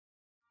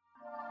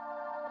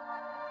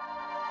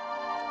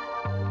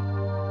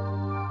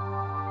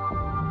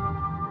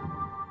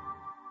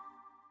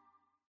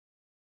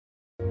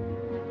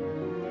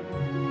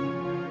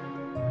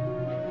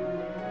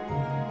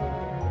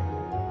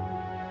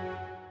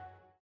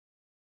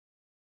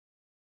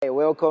Hi,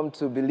 welcome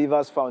to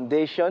Believers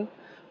Foundation.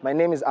 My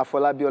name is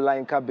Afolabi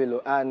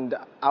Olayinkabelo, and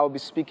I'll be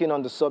speaking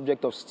on the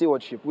subject of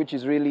stewardship, which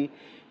is really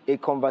a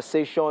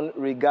conversation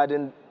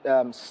regarding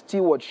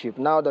stewardship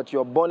now that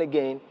you're born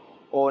again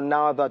or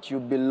now that you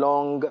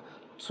belong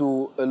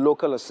to a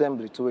local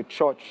assembly, to a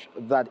church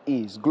that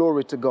is.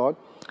 Glory to God.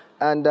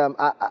 And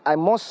I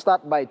must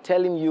start by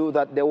telling you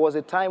that there was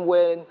a time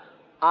when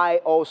I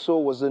also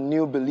was a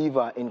new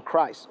believer in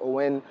Christ, or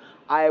when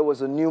I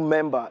was a new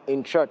member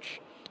in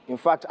church. In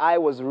fact, I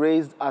was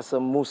raised as a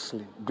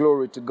Muslim.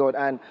 Glory to God.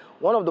 And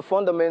one of the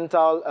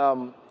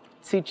fundamental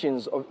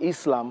teachings of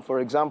Islam,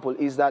 for example,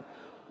 is that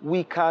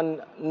we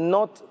can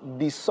not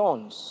be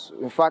sons.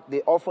 In fact,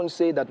 they often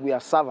say that we are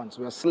servants,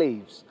 we are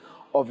slaves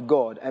of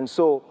God. And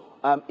so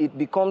it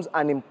becomes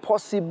an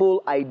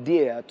impossible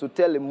idea to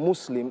tell a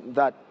Muslim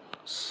that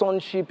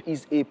sonship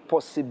is a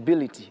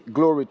possibility.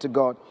 Glory to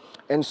God.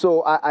 And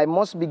so I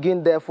must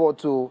begin, therefore,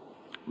 to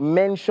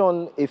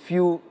mention a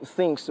few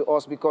things to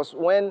us, because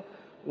when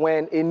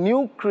a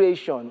new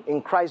creation in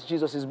Christ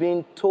Jesus is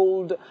being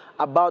told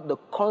about the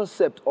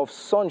concept of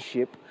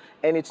sonship,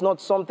 and it's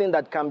not something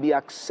that can be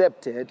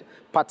accepted,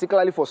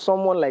 particularly for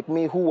someone like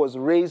me who was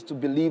raised to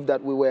believe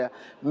that we were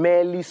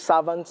merely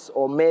servants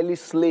or merely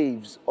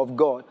slaves of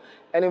God.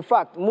 And in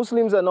fact,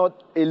 Muslims are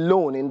not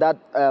alone in that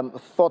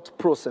thought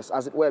process,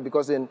 as it were,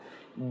 because in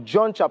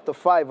John chapter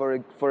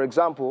 5, for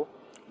example,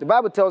 the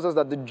Bible tells us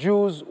that the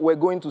Jews were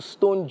going to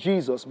stone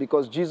Jesus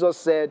because Jesus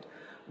said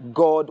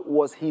God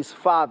was his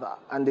father.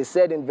 And they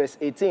said in verse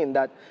 18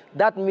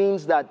 that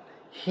means that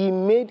he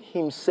made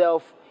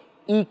himself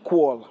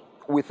equal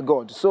with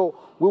God. So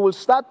we will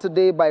start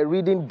today by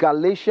reading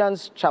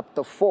Galatians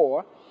chapter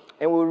 4,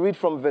 and we'll read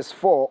from verse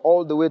 4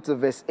 all the way to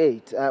verse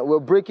 8. We're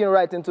breaking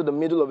right into the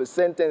middle of a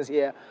sentence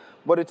here,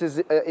 but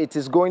it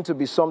is going to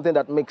be something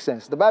that makes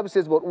sense. The Bible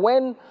says, "But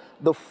when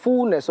the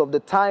fullness of the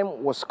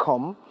time was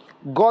come,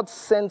 God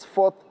sent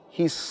forth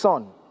his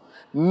Son,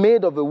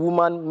 made of a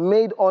woman,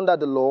 made under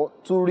the law,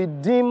 to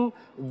redeem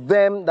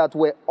them that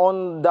were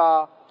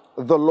under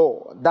the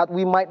law, that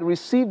we might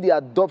receive the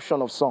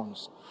adoption of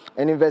sons."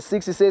 And in verse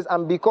 6 it says,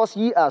 "And because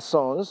ye are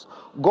sons,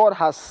 God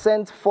has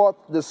sent forth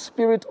the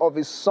Spirit of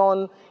his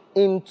Son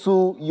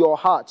into your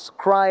hearts,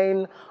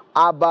 crying,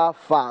 Abba,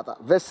 Father."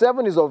 Verse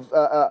 7 is of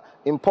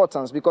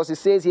importance, because it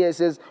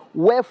says,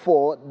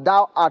 "Wherefore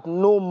thou art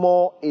no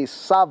more a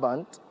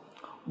servant,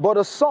 but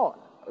a son.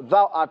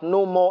 Thou art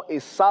no more a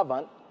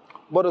servant,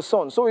 but a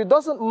son." So it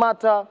doesn't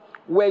matter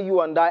where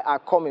you and I are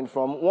coming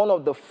from. One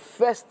of the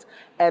first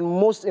and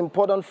most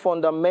important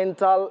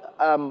fundamental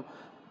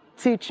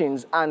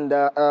teachings and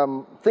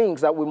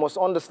things that we must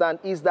understand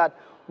is that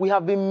we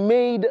have been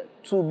made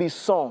to be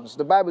sons.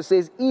 The Bible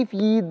says, "If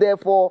ye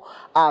therefore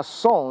are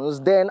sons,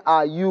 then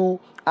are you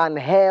an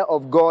heir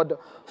of God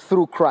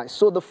through Christ."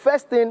 So the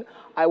first thing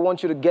I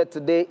want you to get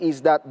today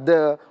is that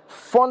the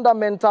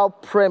fundamental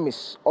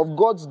premise of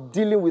God's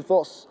dealing with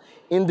us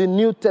in the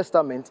New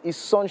Testament is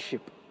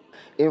sonship.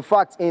 In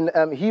fact, in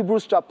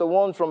Hebrews chapter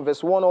 1, from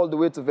verse 1 all the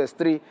way to verse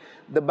 3,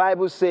 the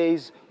Bible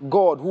says,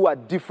 "God, who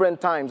at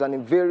different times and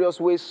in various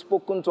ways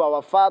spoken to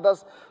our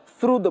fathers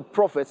through the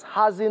prophets,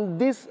 has in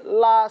these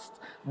last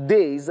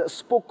days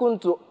spoken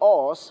to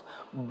us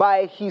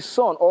by his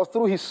Son," or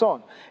through his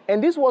Son.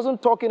 And this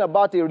wasn't talking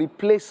about a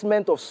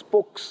replacement of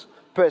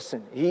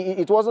spokesperson.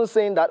 It wasn't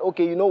saying that,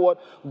 okay, you know what,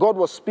 God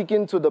was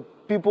speaking to the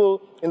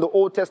people in the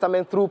Old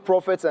Testament through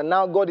prophets, and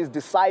now God is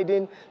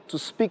deciding to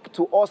speak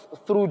to us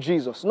through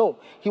Jesus. No,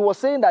 he was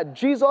saying that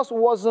Jesus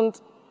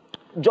wasn't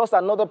just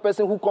another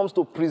person who comes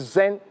to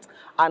present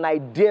an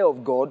idea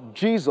of God.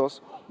 Jesus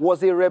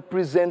was a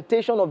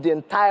representation of the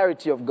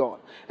entirety of God.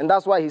 And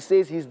that's why he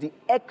says he's the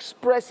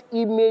express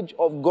image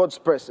of God's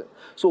person.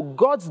 So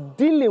God's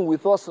dealing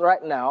with us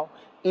right now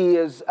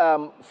is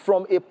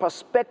from a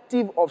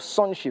perspective of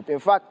sonship. In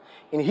fact,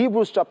 in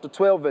Hebrews chapter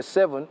 12, verse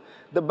 7,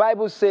 the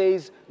Bible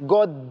says,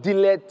 "God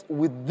dealeth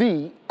with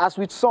thee as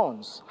with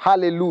sons."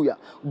 Hallelujah.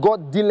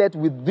 God dealeth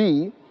with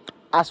thee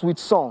as with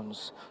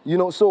sons. You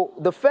know, so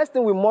the first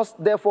thing we must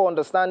therefore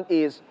understand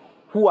is,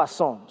 who are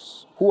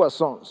sons? Who are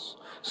sons?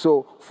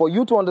 So for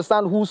you to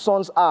understand who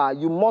sons are,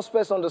 you must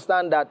first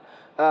understand that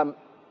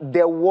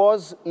there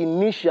was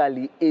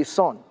initially a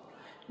son.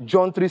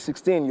 John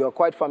 3:16, you are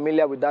quite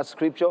familiar with that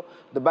scripture.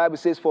 The Bible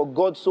says, "For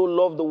God so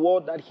loved the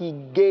world that he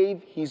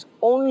gave his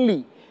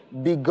only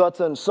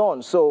begotten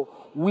Son." So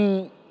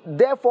we,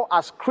 therefore,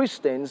 as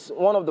Christians,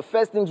 one of the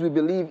first things we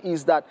believe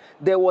is that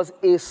there was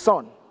a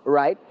son,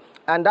 right?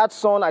 And that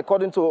son,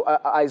 according to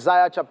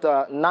Isaiah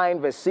chapter 9,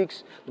 verse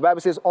 6, the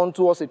Bible says,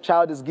 "Unto us a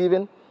child is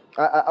given,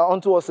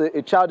 unto us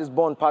a child is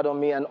born,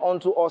 and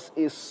unto us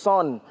a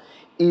son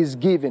is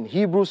given."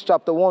 Hebrews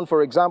chapter 1,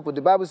 for example,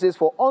 the Bible says,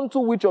 "For unto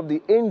which of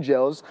the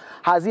angels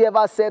has he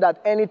ever said at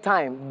any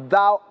time,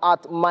 Thou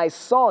art my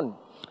son,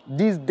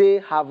 this day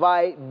have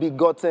I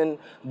begotten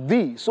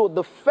thee?" So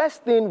the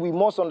first thing we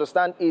must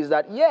understand is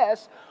that,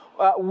 yes,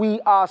 we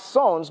are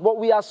sons, but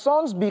we are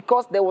sons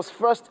because there was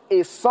first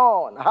a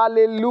son.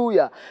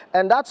 Hallelujah.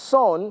 And that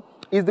son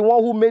is the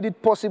one who made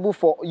it possible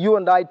for you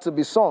and I to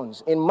be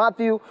sons. In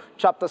Matthew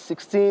chapter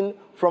 16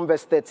 from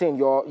verse 13,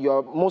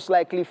 you're most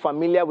likely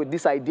familiar with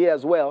this idea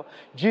as well.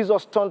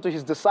 Jesus turned to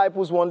his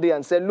disciples one day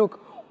and said, look,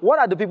 what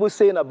are the people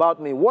saying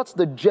about me? What's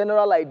the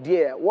general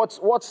idea?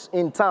 What's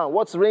in town?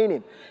 What's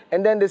reigning?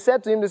 And then they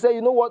said to him, they said,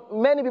 you know what?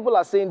 Many people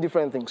are saying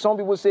different things. Some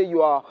people say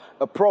you are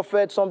a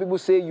prophet. Some people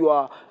say you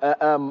are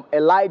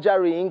Elijah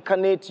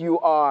reincarnate. You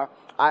are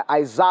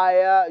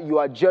Isaiah. You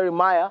are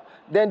Jeremiah.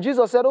 Then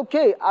Jesus said,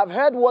 okay, I've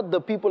heard what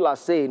the people are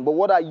saying, but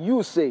what are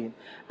you saying?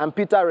 And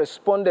Peter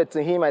responded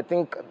to him, I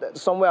think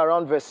somewhere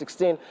around verse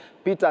 16.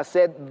 Peter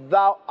said,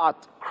 thou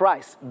art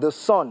Christ, the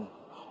Son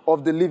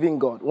of the living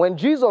God. When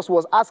Jesus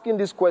was asking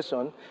this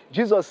question,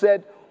 Jesus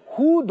said,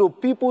 who do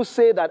people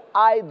say that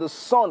I, the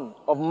Son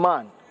of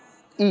Man,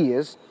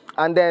 is?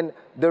 And then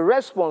the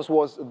response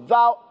was,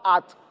 thou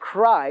art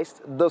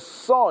Christ, the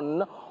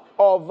Son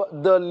of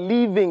the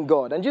living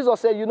God. And Jesus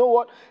said, you know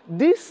what?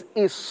 This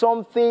is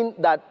something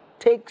that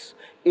takes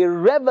a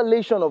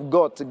revelation of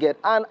God to get.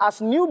 And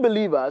as new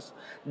believers,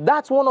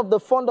 that's one of the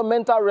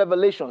fundamental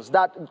revelations,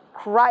 that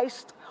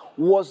Christ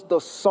was the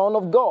Son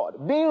of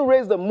God. Being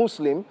raised a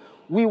Muslim,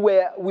 we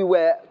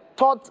were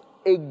taught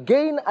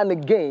again and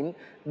again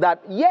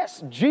that,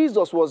 yes,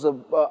 Jesus was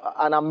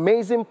an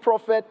amazing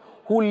prophet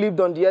who lived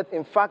on the earth.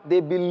 In fact, they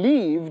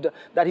believed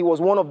that he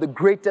was one of the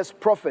greatest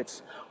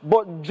prophets.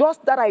 But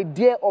just that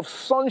idea of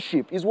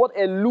sonship is what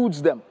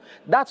eludes them.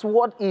 That's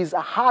what is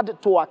hard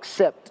to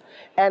accept.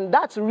 And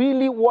that's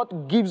really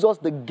what gives us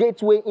the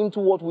gateway into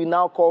what we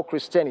now call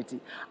Christianity.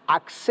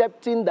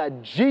 Accepting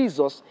that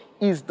Jesus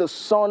is the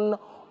Son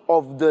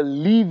of the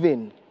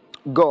living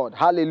God.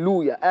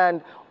 Hallelujah.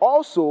 And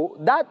also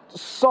that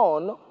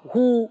Son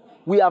who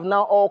we have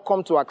now all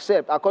come to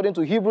accept, according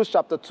to Hebrews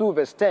chapter 2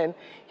 verse 10,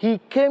 he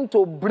came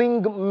to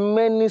bring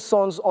many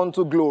sons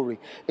unto glory.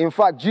 In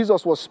fact,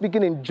 Jesus was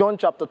speaking in John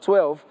chapter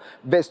 12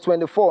 verse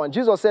 24, and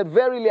Jesus said,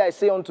 verily I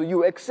say unto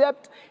you,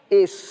 except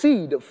a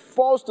seed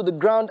falls to the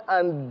ground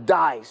and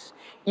dies,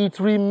 it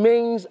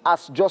remains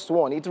as just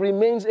one. It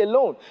remains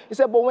alone. He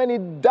said, but when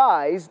it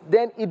dies,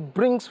 then it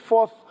brings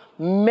forth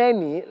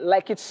many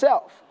like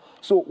itself.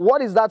 So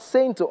what is that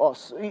saying to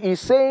us? He's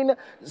saying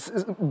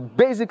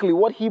basically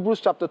what Hebrews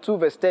chapter 2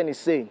 verse 10 is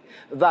saying,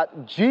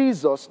 that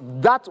Jesus,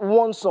 that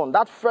one son,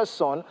 that first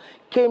son,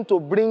 came to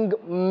bring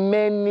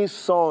many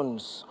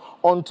sons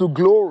unto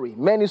glory.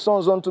 Many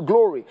sons unto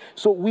glory.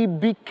 So we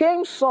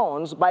became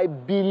sons by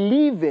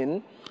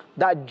believing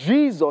that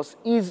Jesus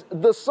is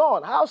the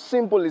Son. How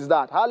simple is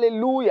that?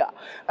 Hallelujah.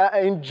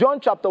 In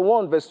John chapter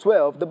 1 verse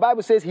 12, the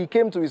Bible says he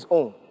came to his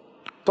own.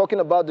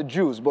 Talking about the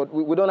Jews, but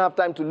we don't have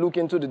time to look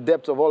into the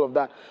depths of all of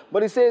that.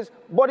 But it says,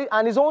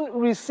 and his own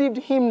received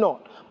him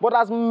not. But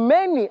as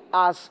many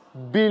as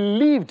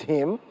believed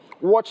him,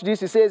 watch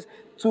this, he says,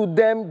 to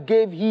them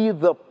gave he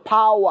the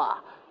power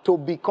to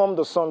become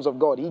the sons of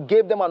God. He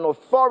gave them an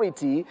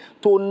authority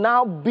to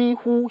now be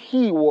who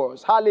he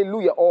was.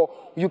 Hallelujah. Or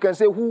you can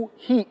say who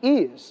he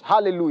is.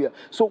 Hallelujah.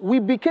 So we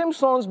became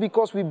sons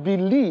because we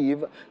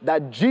believe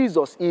that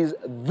Jesus is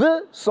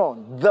the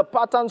Son, the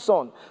pattern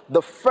son,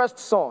 the first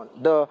son.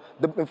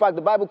 In fact,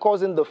 the Bible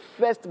calls him the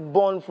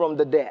firstborn from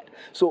the dead.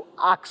 So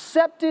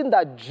accepting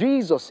that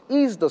Jesus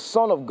is the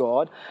Son of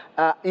God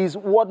is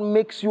what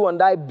makes you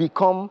and I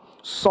become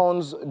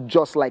sons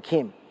just like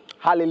him.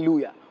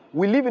 Hallelujah.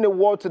 We live in a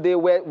world today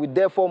where we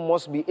therefore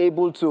must be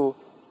able to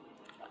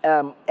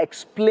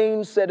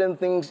explain certain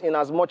things in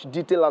as much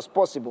detail as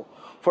possible.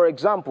 For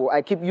example,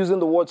 I keep using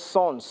the word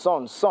son,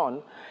 son,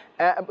 son.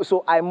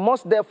 So I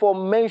must therefore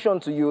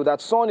mention to you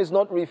that son is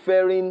not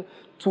referring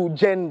to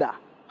gender.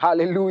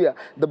 Hallelujah.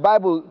 The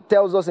Bible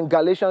tells us in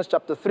Galatians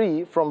chapter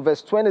 3 from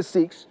verse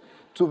 26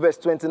 to verse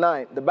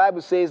 29. The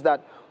Bible says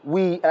that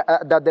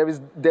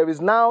there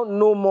is now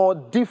no more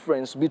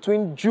difference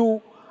between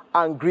Jew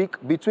and Greek,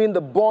 between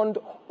the bond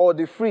or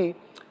the free.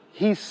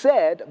 He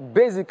said,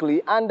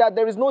 basically, and that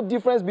there is no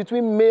difference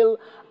between male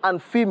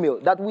and female,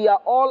 that we are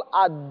all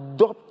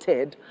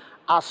adopted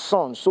as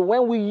sons. So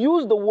when we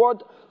use the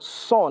word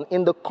son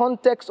in the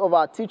context of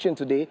our teaching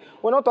today,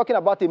 we're not talking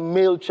about a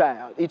male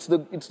child. It's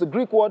the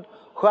Greek word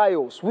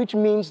huios, which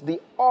means the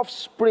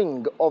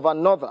offspring of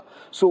another.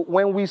 So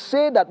when we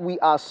say that we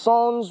are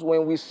sons,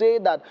 when we say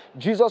that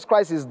Jesus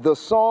Christ is the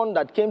Son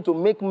that came to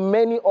make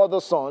many other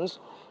sons,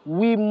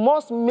 we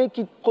must make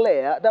it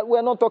clear that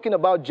we're not talking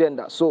about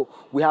gender. So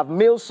we have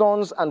male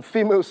sons and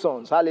female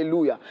sons.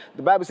 Hallelujah.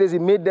 The Bible says he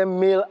made them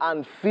male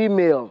and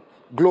female.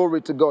 Glory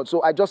to God.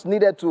 So I just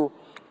needed to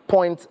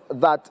point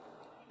that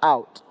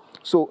out.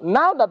 So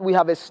now that we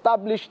have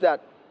established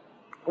that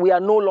we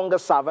are no longer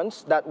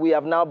servants, that we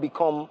have now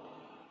become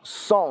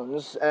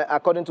sons,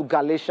 according to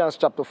Galatians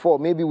chapter 4,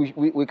 maybe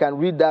we can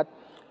read that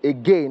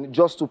again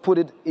just to put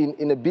it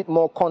in a bit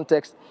more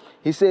context.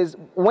 He says,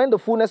 when the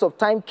fullness of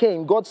time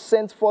came, God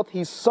sent forth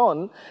his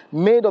Son,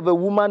 made of a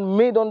woman,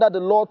 made under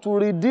the law, to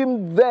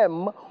redeem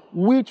them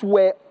which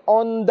were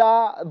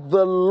under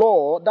the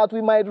law, that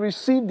we might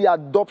receive the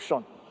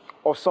adoption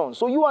of sons.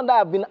 So you and I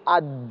have been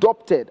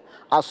adopted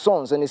as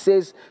sons. And it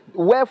says,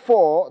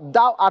 wherefore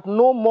thou art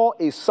no more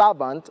a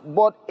servant,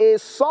 but a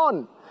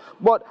son.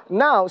 But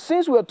now,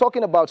 since we're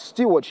talking about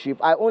stewardship,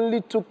 I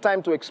only took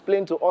time to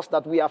explain to us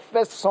that we are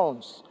first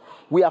sons.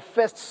 We are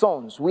first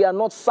sons. We are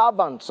not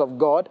servants of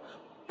God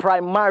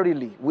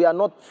primarily. We are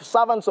not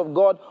servants of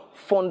God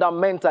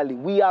fundamentally.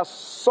 We are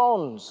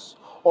sons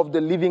of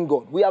the living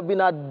God. We have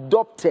been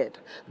adopted.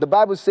 The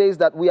Bible says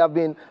that we have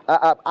been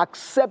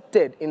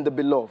accepted in the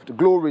beloved.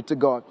 Glory to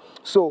God.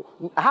 So,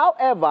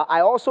 however,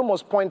 I also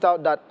must point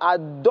out that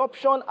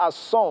adoption as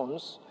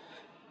sons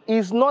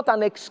is not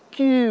an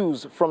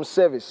excuse from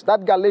service.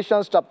 That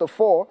Galatians chapter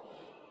 4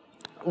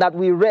 that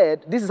we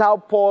read, this is how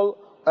Paul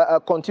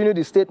continued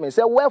his statement. He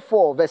said,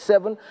 wherefore, verse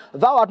 7,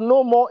 thou art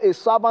no more a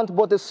servant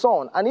but a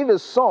son. And if a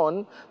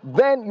son,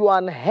 then you are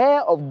an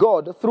heir of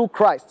God through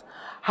Christ.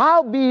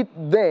 Howbeit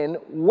then,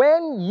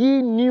 when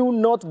ye knew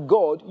not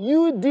God,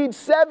 you did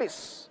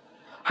service.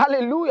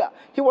 Hallelujah.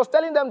 He was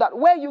telling them that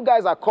where you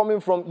guys are coming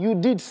from, you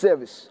did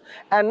service.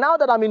 And now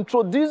that I'm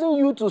introducing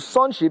you to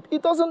sonship,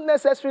 it doesn't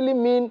necessarily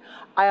mean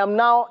I am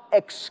now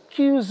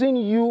excusing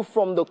you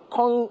from the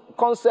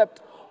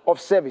concept of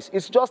service.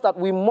 It's just that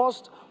we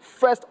must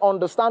first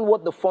understand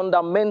what the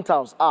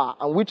fundamentals are,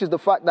 and which is the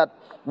fact that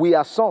we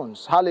are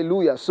sons.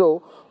 Hallelujah. So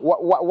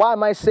why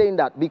am I saying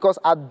that? Because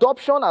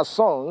adoption as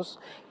sons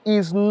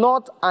is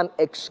not an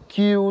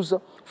excuse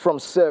from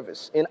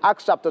service. In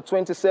Acts chapter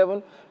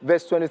 27,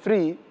 verse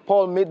 23,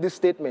 Paul made this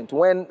statement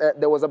when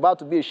there was about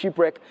to be a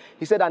shipwreck.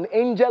 He said, an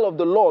angel of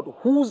the Lord,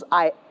 whose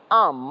I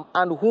am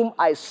and whom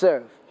I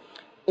serve.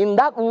 In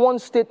that one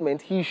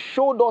statement, he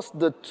showed us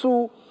the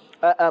two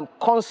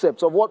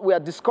concepts of what we are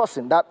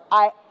discussing, that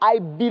I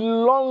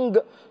belong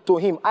to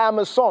him. I am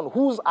a son,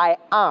 whose I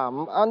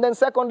am. And then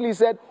secondly, he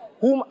said,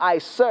 whom I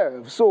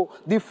serve. So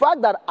the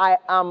fact that I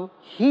am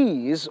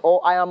his,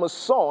 or I am a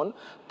son,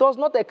 does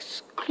not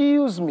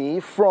excuse me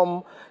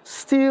from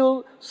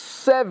still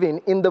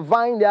serving in the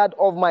vineyard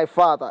of my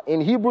father.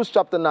 In Hebrews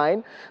chapter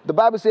 9, the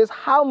Bible says,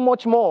 how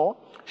much more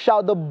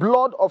shall the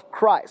blood of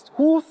Christ,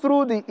 who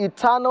through the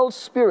eternal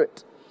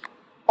Spirit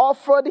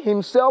offered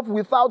himself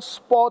without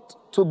spot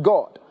to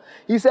God.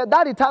 He said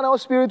that eternal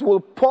Spirit will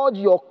purge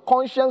your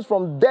conscience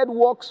from dead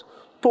works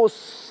to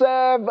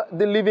serve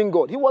the living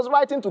God. He was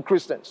writing to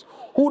Christians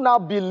who now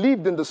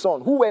believed in the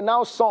Son, who were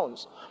now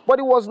sons. But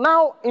he was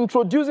now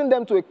introducing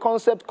them to a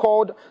concept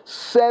called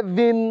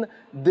serving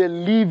the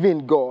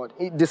living God.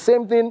 The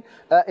same thing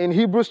in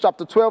Hebrews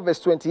chapter 12, verse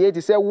 28.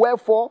 He said,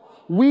 wherefore,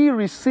 we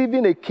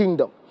receiving a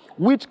kingdom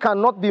which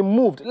cannot be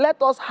moved,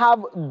 let us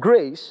have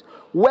grace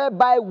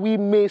whereby we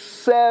may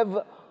serve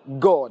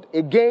God.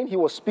 Again, he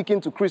was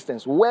speaking to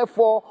Christians.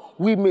 Wherefore,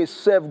 we may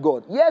serve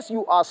God. Yes,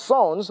 you are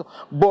sons,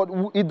 but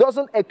it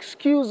doesn't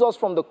excuse us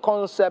from the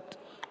concept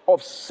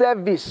of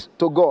service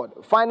to God.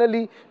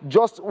 Finally,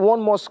 just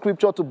one more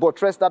scripture to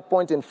buttress that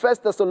point. In 1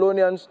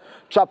 Thessalonians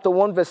chapter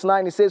 1, verse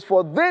 9, it says,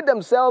 for they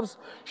themselves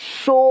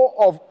show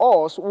of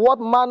us what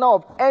manner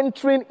of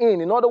entering in.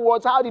 In other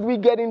words, how did we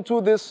get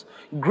into this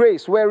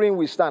grace wherein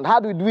we stand? How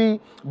did we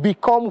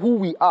become who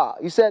we are?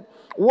 He said,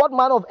 what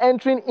manner of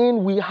entering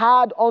in we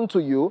had unto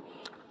you,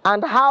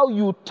 and how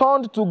you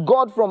turned to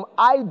God from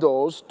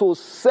idols to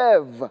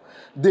serve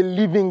the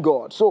living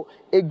God. So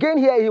again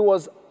here he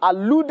was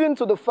alluding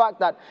to the fact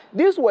that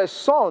these were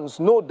sons,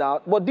 no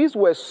doubt, but these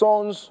were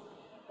sons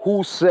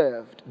who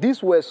served.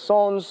 These were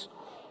sons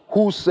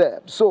who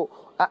served. So,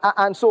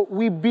 and so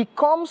we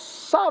become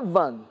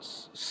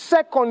servants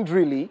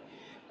secondarily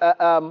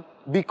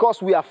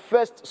because we are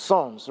first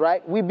sons,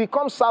 right? We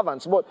become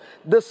servants, but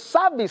the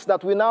service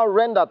that we now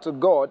render to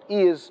God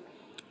is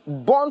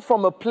born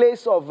from a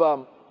place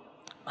of,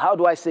 how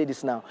do I say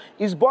this now?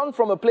 It's born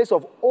from a place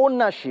of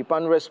ownership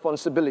and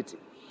responsibility.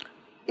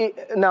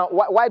 Now,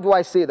 why do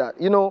I say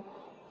that? You know,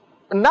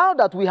 now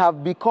that we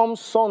have become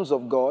sons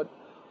of God,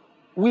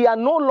 we are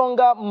no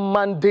longer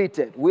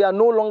mandated. We are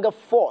no longer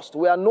forced.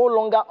 We are no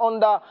longer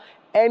under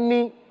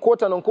any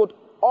quote-unquote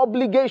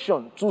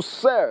obligation to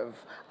serve,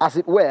 as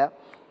it were.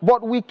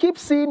 But we keep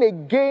seeing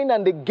again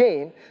and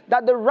again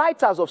that the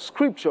writers of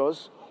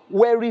scriptures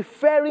were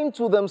referring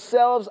to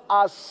themselves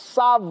as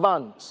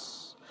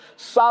servants.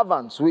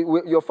 Servants.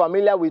 You're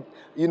familiar with,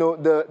 you know,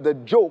 the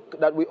joke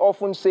that we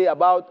often say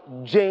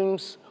about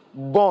James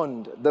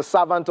Bond, the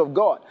servant of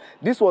God.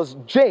 This was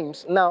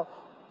James. Now,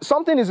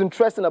 something is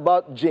interesting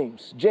about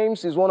James.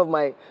 James is one of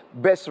my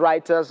best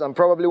writers and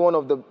probably one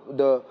of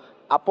the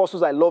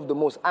apostles I love the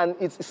most. And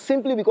it's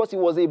simply because he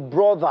was a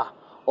brother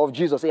of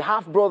Jesus, a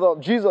half-brother of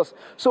Jesus.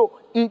 So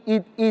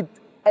it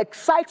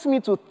excites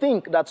me to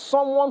think that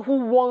someone who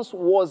once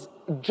was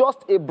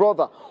just a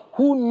brother,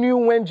 who knew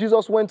when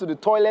Jesus went to the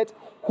toilet,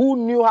 who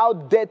knew how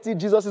dirty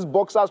Jesus'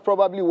 boxers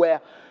probably were,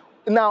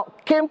 now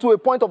came to a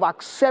point of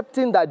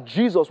accepting that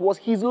Jesus was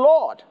his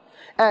Lord.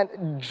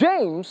 And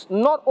James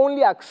not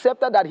only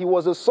accepted that he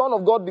was a son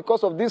of God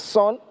because of this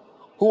son,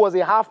 who was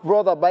a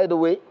half-brother, by the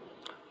way,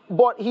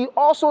 but he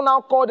also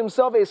now called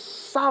himself a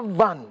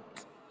servant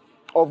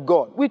of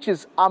God, which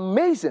is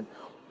amazing.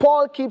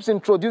 Paul keeps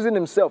introducing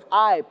himself.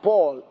 I,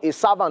 Paul, a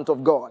servant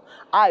of God.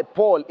 I,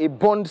 Paul, a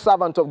bond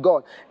servant of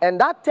God. And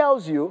that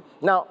tells you,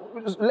 now,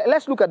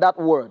 let's look at that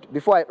word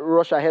before I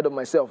rush ahead of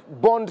myself.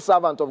 Bond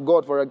servant of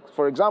God,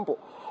 for example.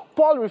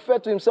 Paul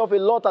referred to himself a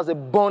lot as a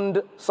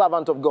bond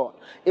servant of God.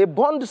 A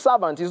bond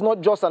servant is not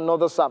just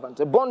another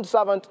servant. A bond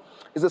servant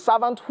is a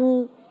servant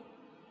who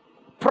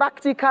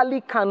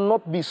practically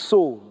cannot be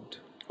sold.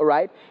 All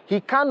right?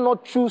 He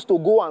cannot choose to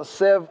go and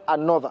serve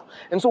another.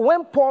 And so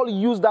when Paul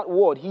used that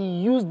word, he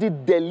used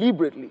it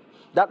deliberately.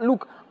 That,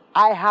 look,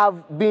 I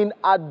have been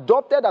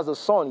adopted as a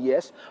son,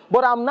 yes,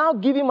 but I'm now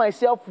giving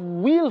myself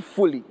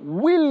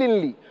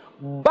willingly,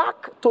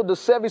 back to the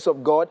service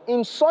of God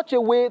in such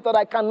a way that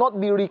I cannot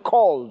be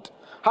recalled.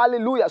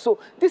 Hallelujah. So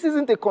this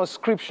isn't a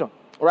conscription,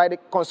 right? A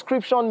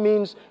conscription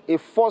means a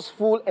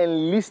forceful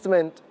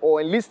enlistment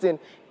or enlisting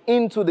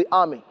into the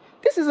army.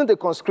 This isn't a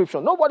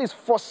conscription. Nobody's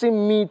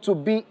forcing me to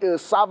be a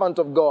servant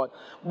of God.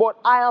 But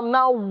I am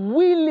now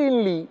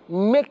willingly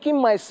making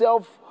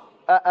myself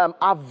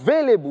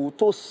available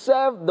to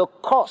serve the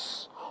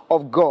cause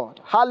of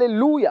God.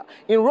 Hallelujah.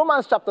 In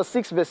Romans chapter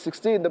 6 verse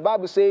 16, the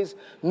Bible says,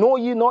 know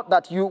ye not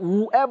that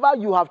whoever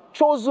you have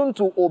chosen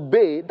to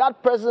obey,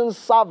 that person's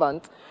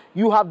servant,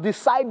 you have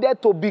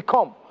decided to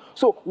become.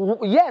 So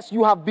yes,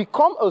 you have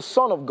become a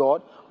son of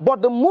God,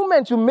 but the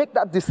moment you make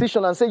that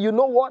decision and say, you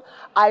know what,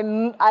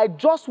 I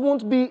just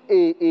won't be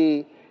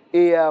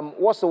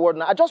what's the word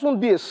now? I just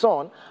won't be a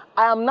son.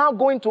 I am now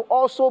going to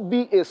also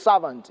be a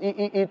servant.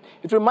 It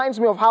reminds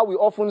me of how we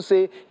often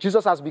say,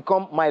 Jesus has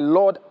become my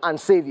Lord and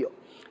Savior.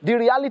 The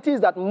reality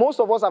is that most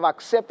of us have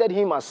accepted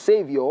him as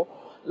Savior.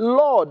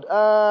 Lord,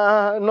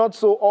 not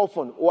so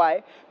often.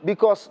 Why?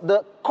 Because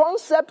the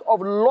concept of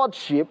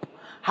lordship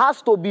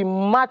has to be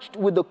matched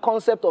with the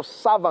concept of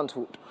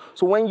servanthood.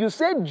 So when you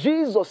say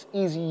Jesus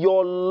is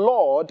your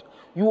Lord,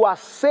 you are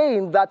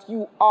saying that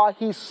you are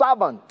his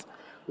servant.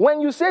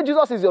 When you say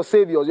Jesus is your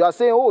Savior, you are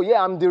saying, oh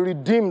yeah, I'm the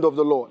redeemed of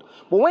the Lord.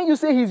 But when you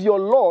say he's your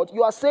Lord,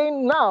 you are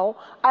saying now,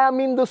 I am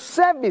in the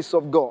service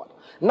of God.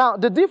 Now,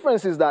 the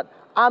difference is that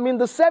I'm in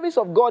the service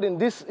of God in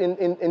this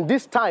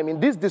time, in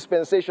this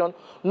dispensation,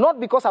 not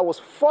because I was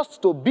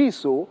forced to be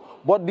so,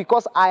 but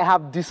because I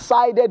have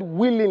decided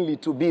willingly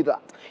to be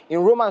that. In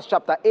Romans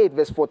chapter 8,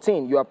 verse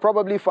 14, you are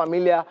probably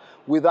familiar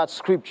with that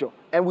scripture.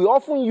 And we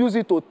often use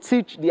it to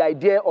teach the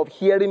idea of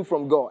hearing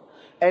from God.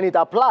 And it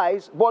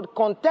applies, but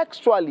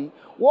contextually,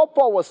 what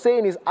Paul was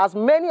saying is, as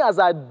many as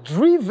are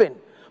driven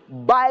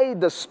by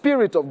the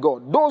Spirit of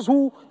God, those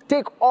who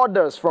take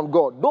orders from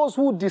God, those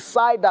who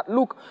decide that,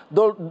 look,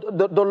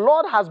 the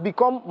Lord has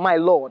become my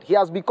Lord. He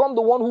has become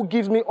the one who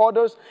gives me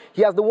orders.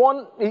 He has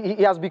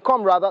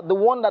become the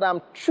one that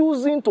I'm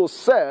choosing to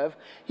serve.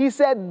 He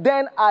said,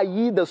 then are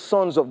ye the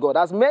sons of God.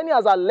 As many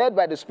as are led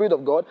by the Spirit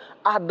of God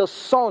are the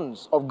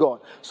sons of God.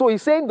 So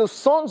he's saying the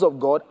sons of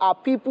God are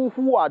people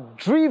who are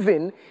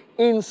driven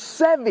in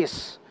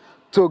service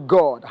to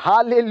God.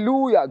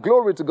 Hallelujah.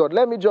 Glory to God.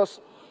 Let me just,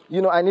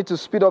 I need to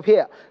speed up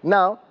here.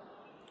 Now,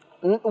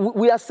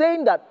 we are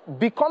saying that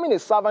becoming a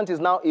servant is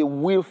now a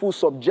willful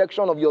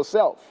subjection of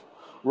yourself,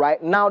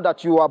 right? Now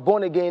that you are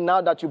born again,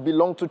 now that you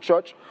belong to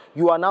church,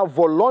 you are now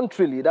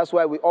voluntarily, that's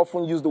why we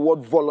often use the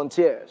word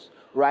volunteers,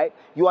 right?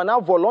 You are now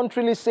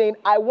voluntarily saying,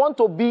 I want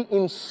to be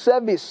in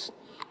service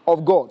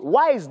of God.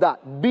 Why is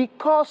that?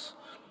 Because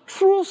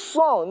true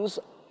sons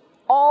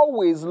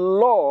always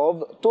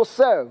love to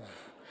serve.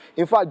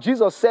 In fact,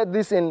 Jesus said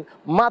this in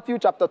Matthew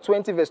chapter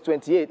 20, verse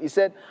 28. He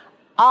said,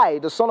 I,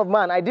 the Son of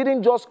Man, I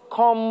didn't just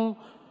come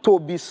to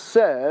be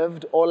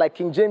served, or like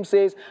King James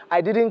says,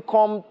 I didn't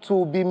come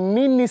to be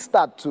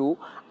ministered to,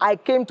 I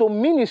came to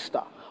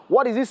minister.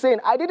 What is he saying?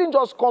 I didn't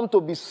just come to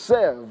be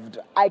served,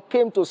 I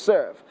came to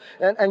serve.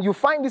 And you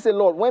find this a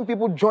lot when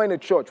people join a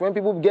church, when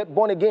people get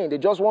born again, they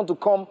just want to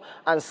come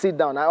and sit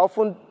down. I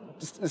often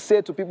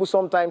say to people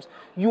sometimes,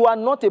 you are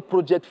not a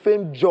Project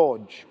Fame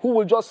judge who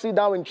will just sit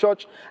down in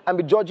church and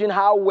be judging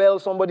how well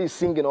somebody is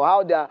singing, or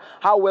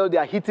how well they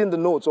are hitting the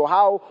notes, or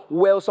how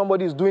well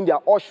somebody is doing their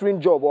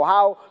ushering job, or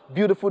how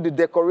beautiful the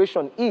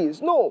decoration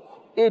is. No,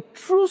 a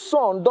true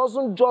son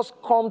doesn't just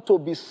come to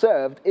be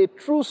served. A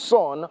true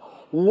son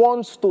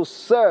wants to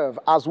serve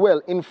as well.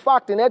 In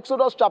fact, in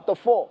Exodus chapter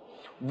 4,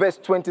 verse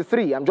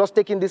 23, I'm just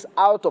taking this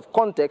out of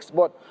context,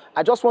 but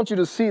I just want you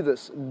to see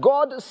this.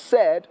 God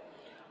said,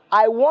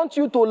 I want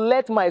you to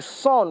let my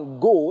son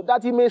go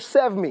that he may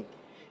serve me.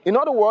 In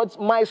other words,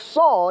 my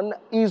son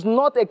is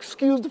not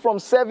excused from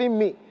serving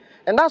me.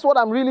 And that's what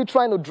I'm really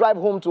trying to drive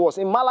home to us.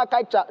 In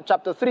Malachi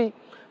chapter 3,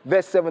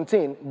 verse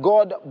 17,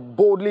 God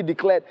boldly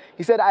declared,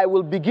 he said, I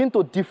will begin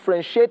to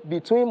differentiate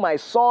between my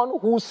son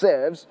who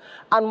serves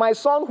and my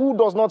son who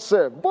does not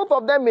serve. Both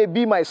of them may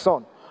be my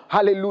son.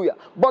 Hallelujah.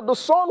 But the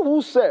son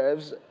who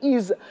serves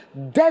is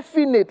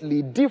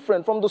definitely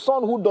different from the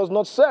son who does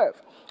not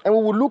serve. And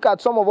we will look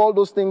at some of all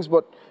those things,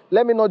 but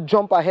let me not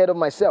jump ahead of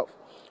myself.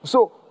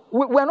 So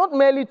we're not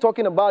merely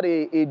talking about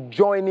a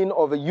joining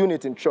of a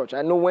unit in church.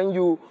 I know when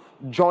you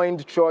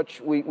joined church,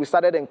 we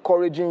started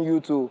encouraging you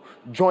to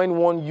join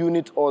one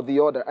unit or the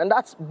other. And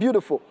that's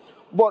beautiful.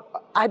 But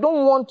I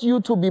don't want you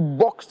to be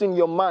boxed in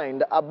your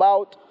mind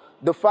about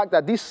the fact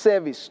that this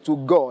service to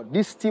God,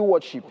 this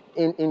stewardship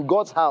in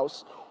God's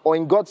house or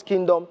in God's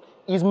kingdom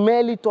is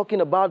merely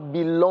talking about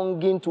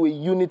belonging to a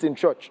unit in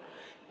church.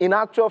 In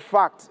actual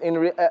fact,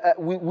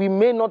 we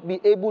may not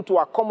be able to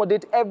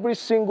accommodate every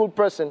single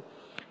person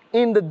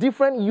in the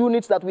different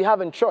units that we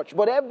have in church,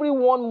 but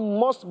everyone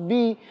must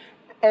be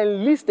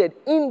enlisted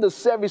in the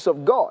service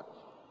of God.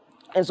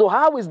 And so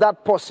how is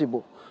that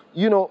possible?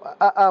 You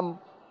know,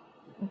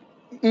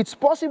 it's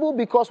possible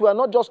because we are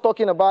not just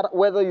talking about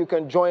whether you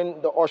can join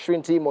the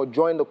ushering team or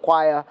join the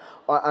choir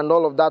and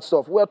all of that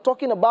stuff. We're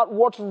talking about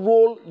what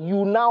role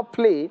you now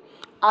play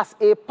as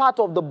a part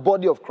of the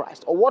body of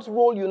Christ, or what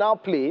role you now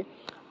play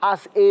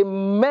as a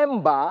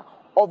member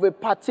of a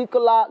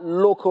particular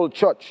local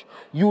church.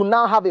 You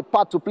now have a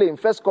part to play. In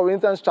 1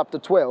 Corinthians chapter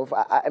 12,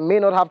 I may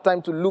not have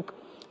time to look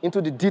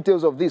into the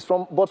details of this,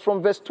 but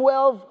from verse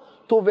 12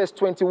 to verse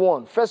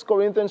 21, 1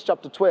 Corinthians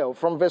chapter 12,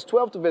 from verse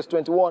 12 to verse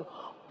 21,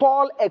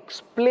 Paul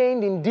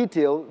explained in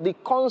detail the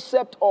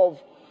concept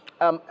of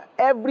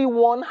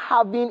everyone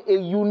having a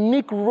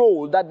unique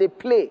role that they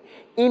play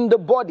in the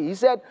body. He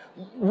said,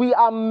 we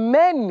are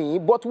many,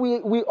 but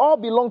we all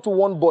belong to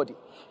one body.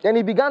 Then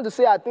he began to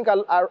say, I think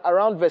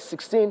around verse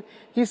 16,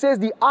 he says,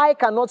 the eye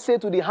cannot say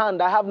to the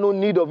hand, I have no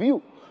need of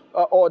you.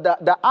 Or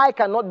the eye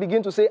cannot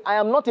begin to say, I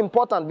am not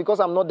important because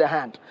I'm not the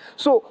hand.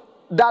 So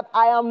that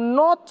I am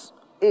not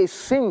a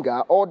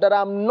singer, or that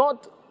I'm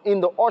not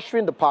in the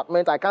ushering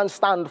department, I can't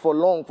stand for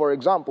long, for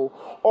example,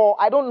 or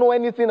I don't know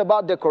anything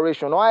about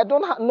decoration, or I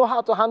don't know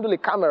how to handle a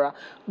camera,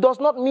 does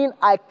not mean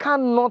I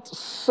cannot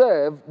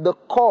serve the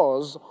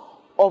cause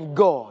of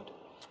God.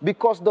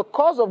 Because the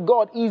cause of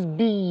God is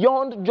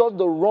beyond just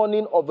the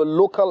running of a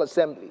local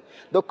assembly.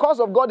 The cause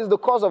of God is the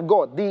cause of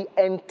God, the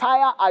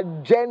entire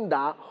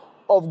agenda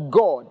of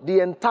God,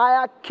 the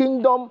entire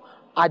kingdom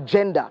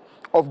agenda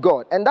of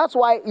God. And that's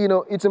why, you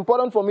know, it's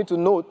important for me to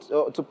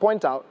note, to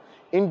point out,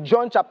 in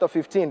John chapter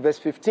 15, verse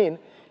 15,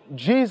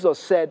 Jesus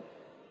said,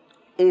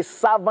 a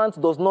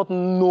servant does not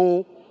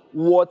know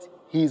what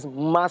his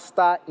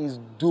master is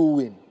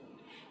doing.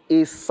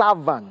 A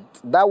servant,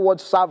 that word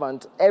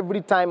servant,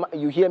 every time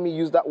you hear me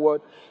use that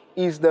word,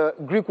 is the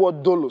Greek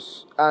word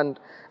doulos. And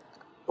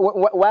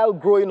while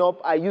growing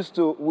up,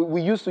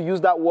 we used to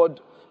use that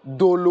word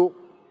dolo.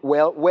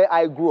 Well, where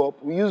I grew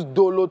up, we use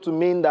dolo to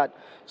mean that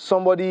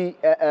somebody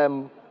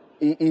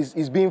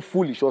is being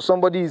foolish, or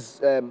somebody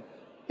is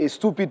a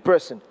stupid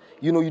person.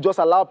 You know, you just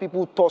allow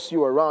people toss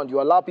you around.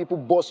 You allow people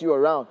boss you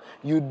around.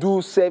 You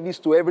do service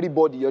to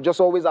everybody. You're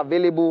just always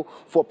available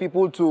for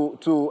people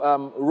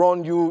to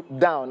run you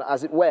down,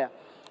 as it were.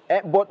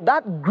 But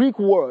that Greek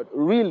word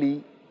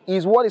really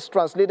is what is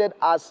translated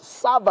as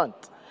servant.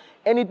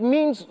 And it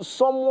means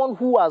someone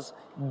who has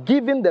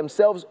given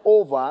themselves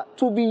over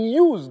to be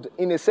used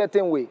in a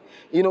certain way.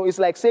 You know, it's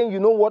like saying, you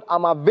know what,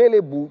 I'm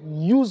available.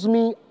 Use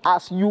me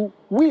as you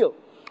will.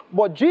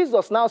 But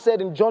Jesus now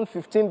said in John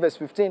 15, verse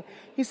 15,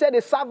 he said,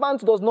 a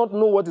servant does not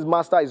know what his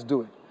master is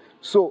doing.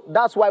 So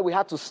that's why we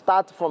had to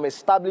start from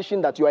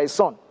establishing that you are a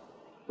son,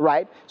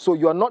 right? So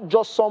you are not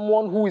just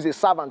someone who is a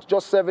servant,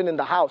 just serving in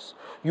the house.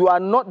 You are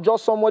not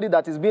just somebody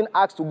that is being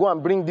asked to go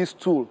and bring this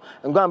tool,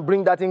 and go and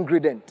bring that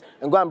ingredient,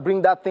 and go and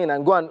bring that thing,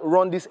 and go and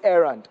run this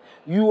errand.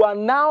 You are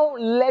now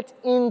let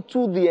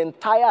into the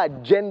entire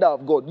agenda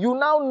of God. You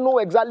now know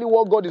exactly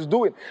what God is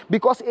doing,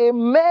 because a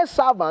mere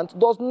servant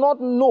does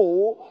not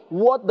know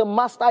what the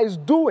master is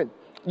doing.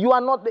 You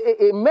are not,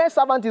 a mere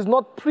servant is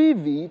not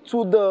privy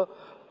to the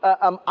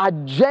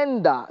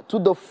agenda, to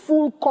the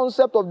full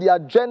concept of the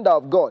agenda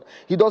of God.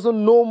 He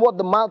doesn't know what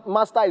the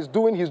master is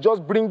doing. He's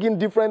just bringing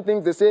different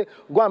things. They say,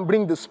 go and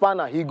bring the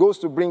spanner. He goes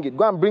to bring it.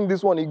 Go and bring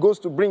this one. He goes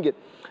to bring it.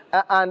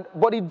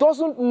 But he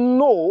doesn't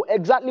know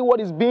exactly what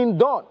is being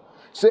done.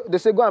 So they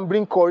say, go and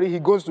bring curry. He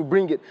goes to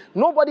bring it.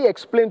 Nobody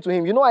explained to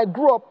him. You know, I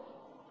grew up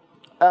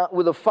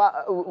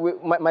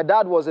my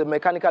dad was a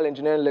mechanical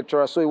engineering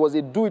lecturer, so he was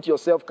a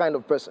do-it-yourself kind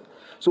of person.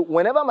 So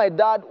whenever my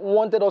dad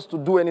wanted us to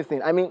do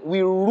anything, I mean,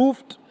 we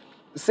roofed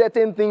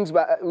certain things,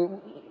 but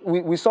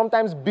we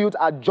sometimes built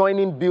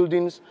adjoining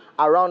buildings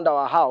around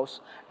our house,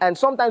 and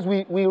sometimes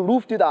we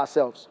roofed it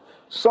ourselves.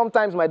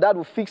 Sometimes my dad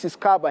would fix his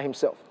car by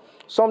himself.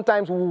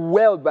 Sometimes we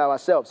weld by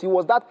ourselves. He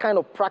was that kind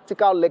of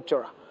practical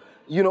lecturer,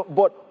 you know.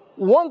 But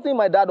one thing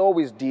my dad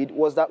always did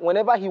was that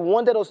whenever he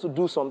wanted us to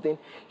do something,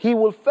 he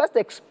will first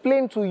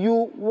explain to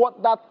you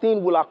what that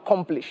thing will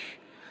accomplish.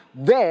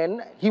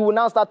 Then he will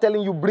now start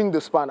telling you, bring the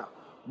spanner,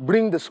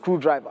 bring the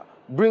screwdriver,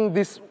 bring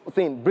this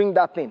thing, bring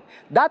that thing.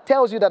 That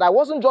tells you that I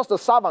wasn't just a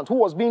servant who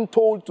was being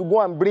told to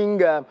go and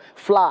bring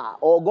flour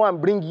or go and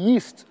bring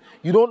yeast.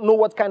 You don't know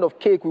what kind of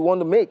cake we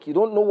want to make. You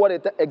don't know what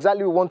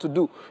exactly we want to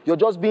do. You're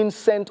just being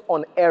sent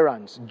on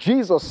errands.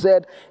 Jesus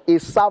said, a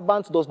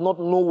servant does not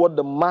know what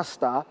the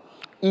master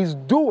is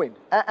doing.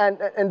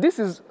 And this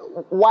is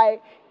why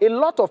a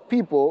lot of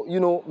people,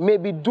 you know, may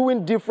be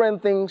doing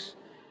different things,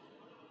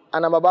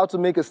 and I'm about to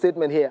make a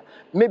statement here,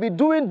 may be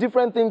doing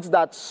different things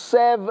that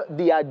serve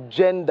the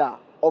agenda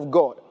of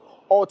God,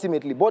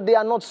 ultimately, but they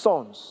are not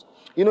sons.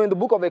 You know, in the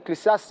book of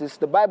Ecclesiastes,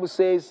 the Bible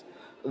says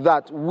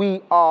that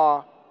we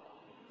are,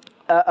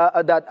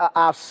 that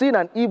have sin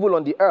and evil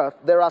on the earth.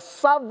 There are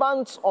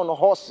servants on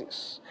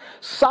horses.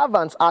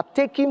 Servants are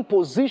taking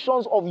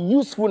positions of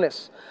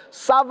usefulness.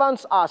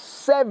 Servants are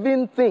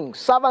serving things.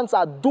 Servants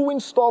are doing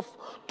stuff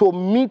to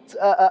meet,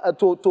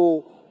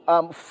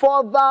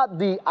 further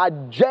the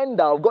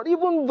agenda of God,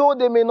 even though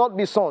they may not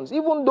be sons,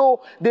 even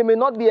though they may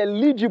not be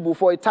eligible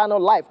for eternal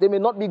life, they may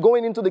not be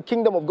going into the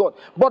kingdom of God,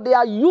 but they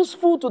are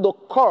useful to the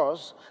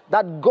cause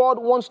that God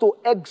wants to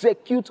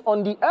execute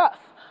on the earth.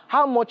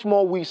 How much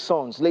more we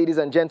sons, ladies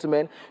and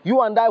gentlemen,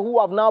 you and I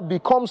who have now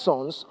become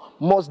sons,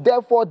 must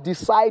therefore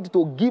decide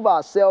to give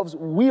ourselves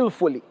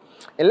willfully.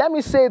 And let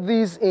me say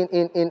this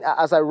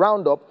as I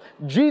round up.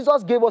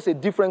 Jesus gave us a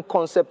different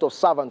concept of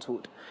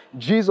servanthood.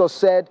 Jesus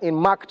said in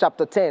Mark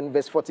chapter 10,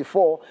 verse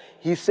 44,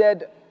 he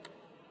said,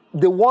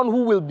 the one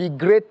who will be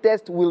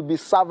greatest will be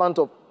servant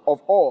of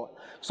all.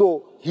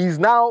 So he's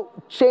now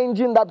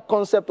changing that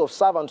concept of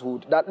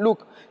servanthood. That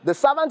look, the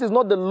servant is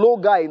not the low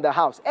guy in the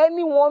house.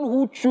 Anyone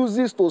who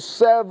chooses to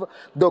serve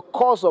the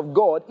cause of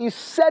God is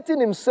setting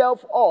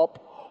himself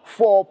up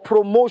for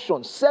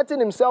promotion, setting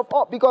himself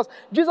up, because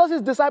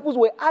Jesus' disciples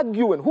were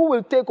arguing who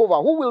will take over,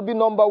 who will be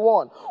number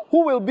one,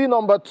 who will be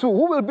number two,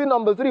 who will be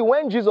number three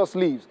when Jesus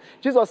leaves.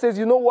 Jesus says,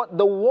 you know what?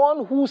 The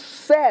one who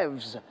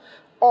serves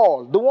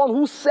all, the one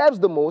who serves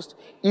the most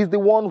is the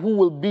one who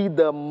will be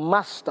the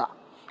master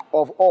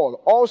of all.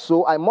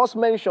 Also, I must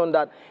mention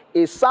that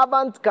a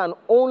servant can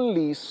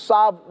only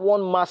serve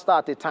one master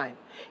at a time.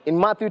 In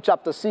Matthew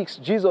chapter 6,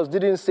 Jesus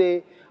didn't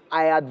say,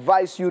 I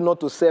advise you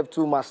not to serve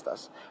two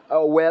masters.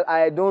 Well,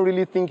 I don't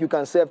really think you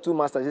can serve two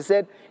masters. He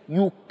said,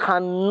 you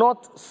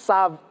cannot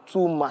serve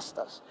two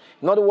masters.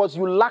 In other words,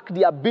 you lack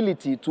the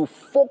ability to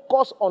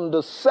focus on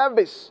the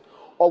service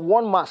of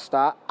one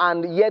master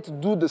and yet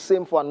do the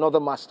same for another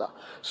master.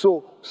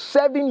 So,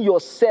 serving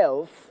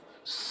yourself,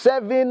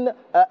 serving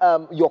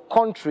your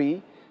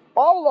country,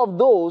 all of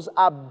those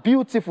are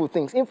beautiful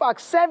things. In fact,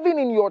 serving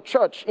in your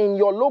church, in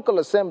your local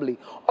assembly,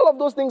 all of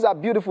those things are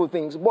beautiful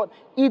things. But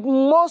it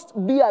must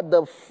be at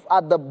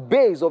the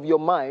base of your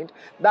mind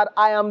that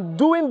I am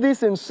doing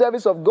this in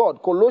service of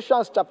God.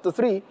 Colossians chapter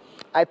 3,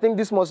 I think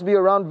this must be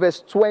around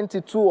verse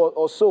 22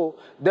 or so,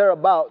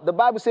 thereabout. The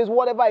Bible says,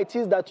 whatever it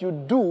is that you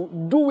do,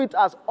 do it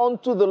as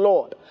unto the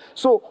Lord.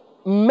 So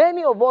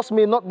many of us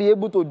may not be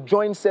able to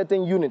join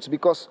certain units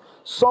because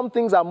some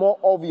things are more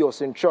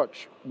obvious in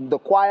church. The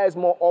choir is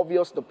more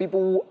obvious. The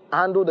people who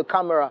handle the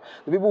camera,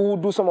 the people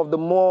who do some of the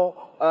more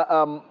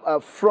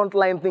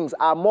frontline things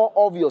are more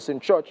obvious in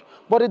church.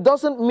 But it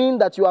doesn't mean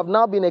that you have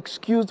now been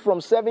excused from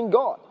serving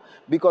God.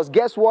 Because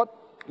guess what?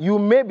 You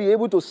may be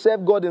able to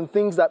serve God in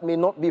things that may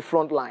not be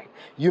frontline.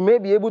 You may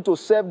be able to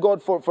serve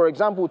God, for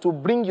example, to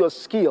bring your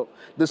skill,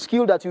 the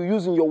skill that you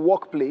use in your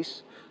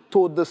workplace,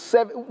 to the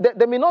service.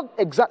 There may not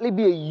exactly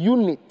be a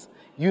unit,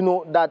 you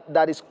know,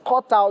 that is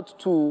cut out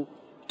to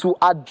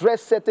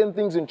address certain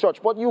things in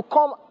church. But you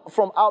come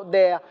from out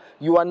there,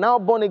 you are now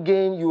born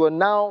again, you are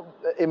now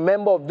a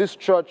member of this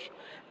church,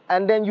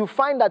 and then you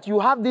find that you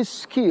have this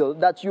skill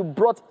that you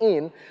brought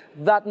in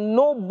that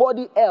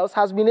nobody else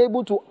has been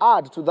able to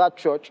add to that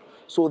church.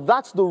 So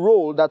that's the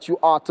role that you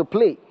are to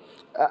play.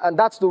 And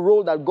that's the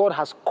role that God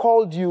has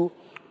called you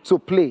to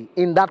play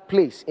in that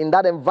place, in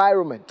that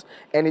environment.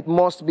 And it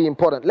must be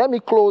important. Let me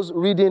close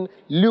reading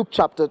Luke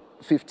chapter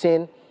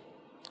 15.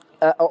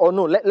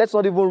 Let's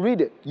not even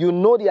read it. You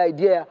know the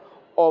idea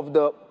of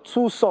the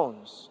two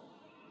sons.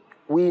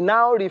 We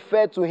now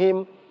refer to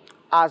him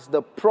as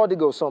the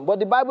prodigal son. But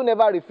the Bible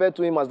never referred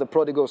to him as the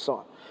prodigal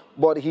son.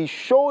 But he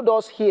showed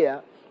us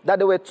here that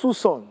there were two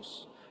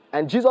sons.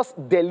 And Jesus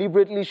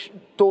deliberately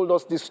told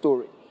us this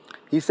story.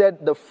 He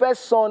said the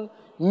first son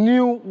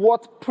knew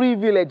what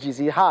privileges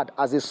he had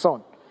as a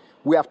son.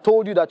 We have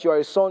told you that you are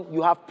a son,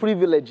 you have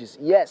privileges.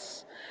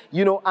 Yes.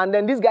 You know, and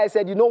then this guy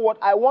said, you know what?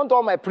 I want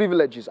all my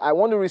privileges. I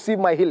want to receive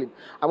my healing.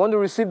 I want to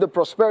receive the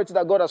prosperity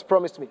that God has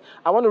promised me.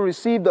 I want to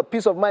receive the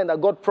peace of mind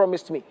that God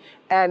promised me.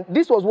 And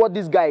this was what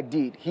this guy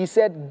did. He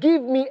said,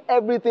 give me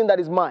everything that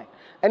is mine.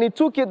 And he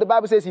took it, the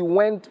Bible says he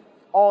went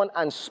on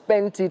and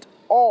spent it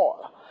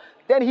all.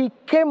 Then he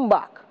came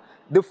back.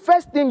 The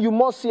first thing you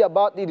must see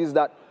about it is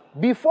that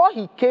before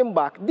he came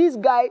back, this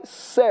guy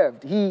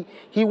served. He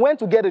went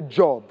to get a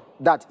job,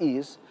 that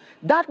is.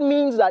 That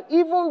means that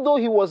even though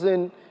he was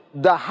in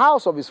the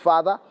house of his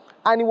father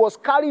and he was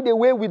carried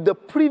away with the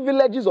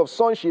privileges of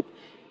sonship,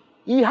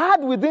 he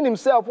had within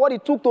himself what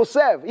it took to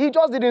serve. He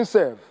just didn't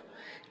serve.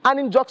 And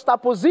in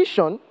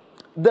juxtaposition,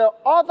 the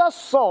other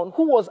son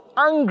who was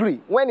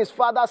angry when his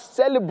father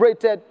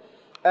celebrated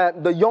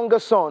the younger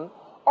son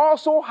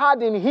also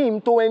had in him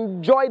to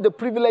enjoy the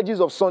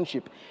privileges of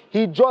sonship.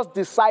 He just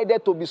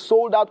decided to be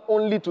sold out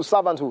only to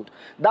servanthood.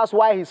 That's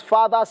why his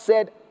father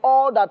said,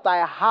 all that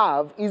I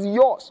have is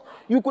yours.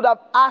 You could have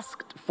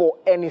asked for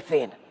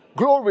anything.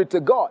 Glory to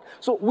God.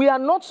 So we are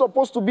not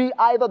supposed to be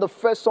either the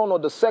first son or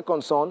the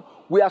second son.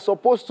 We are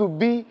supposed to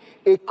be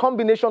a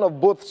combination of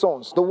both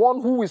sons. The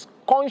one who is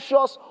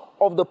conscious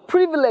of the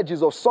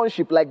privileges of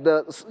sonship, like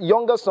the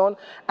younger son,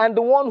 and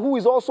the one who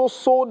is also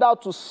sold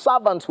out to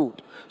servanthood.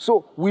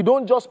 So we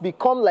don't just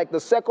become like the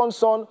second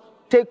son,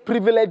 take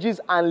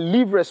privileges and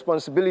leave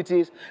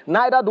responsibilities.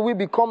 Neither do we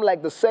become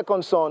like the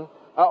second son,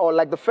 or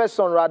like the first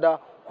son rather,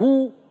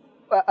 who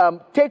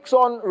takes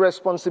on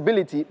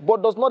responsibility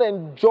but does not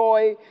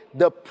enjoy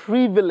the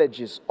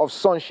privileges of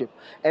sonship.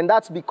 And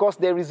that's because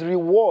there is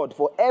reward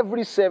for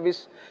every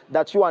service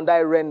that you and I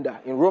render.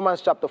 In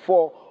Romans chapter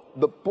 4,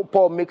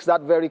 Paul makes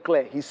that very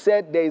clear. He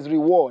said there is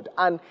reward.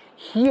 And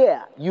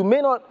here, you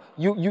might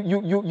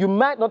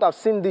not have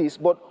seen this,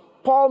 but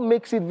Paul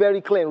makes it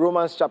very clear in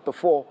Romans chapter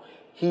 4.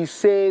 He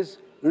says,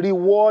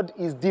 reward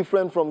is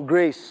different from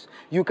grace.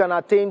 You can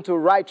attain to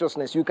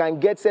righteousness. You can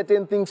get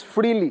certain things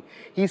freely.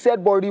 He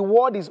said, but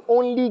reward is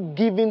only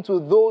given to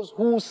those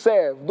who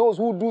serve, those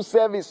who do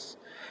service.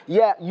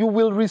 Yeah, you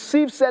will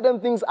receive certain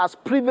things as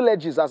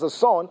privileges as a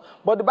son,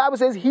 but the Bible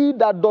says he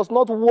that does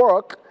not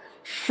work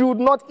should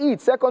not eat.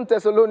 2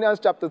 Thessalonians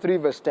chapter 3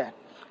 verse 10.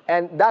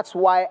 And that's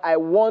why I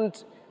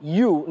want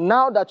you,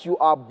 now that you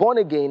are born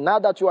again, now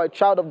that you are a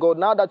child of God,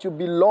 now that you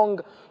belong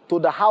to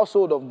the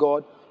household of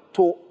God,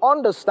 to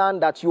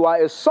understand that you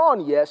are a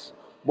son, yes,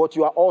 but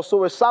you are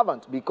also a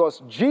servant,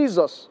 because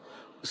Jesus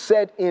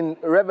said in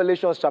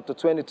Revelation chapter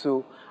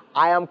 22,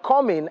 I am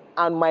coming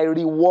and my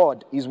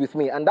reward is with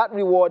me. And that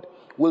reward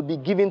will be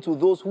given to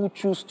those who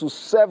choose to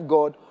serve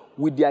God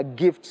with their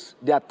gifts,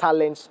 their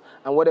talents,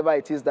 and whatever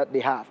it is that they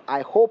have.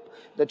 I hope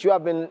that you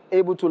have been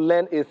able to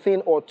learn a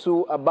thing or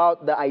two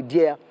about the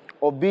idea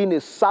of being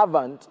a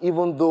servant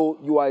even though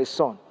you are a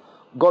son.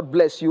 God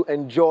bless you.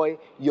 Enjoy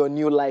your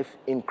new life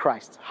in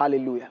Christ.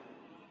 Hallelujah.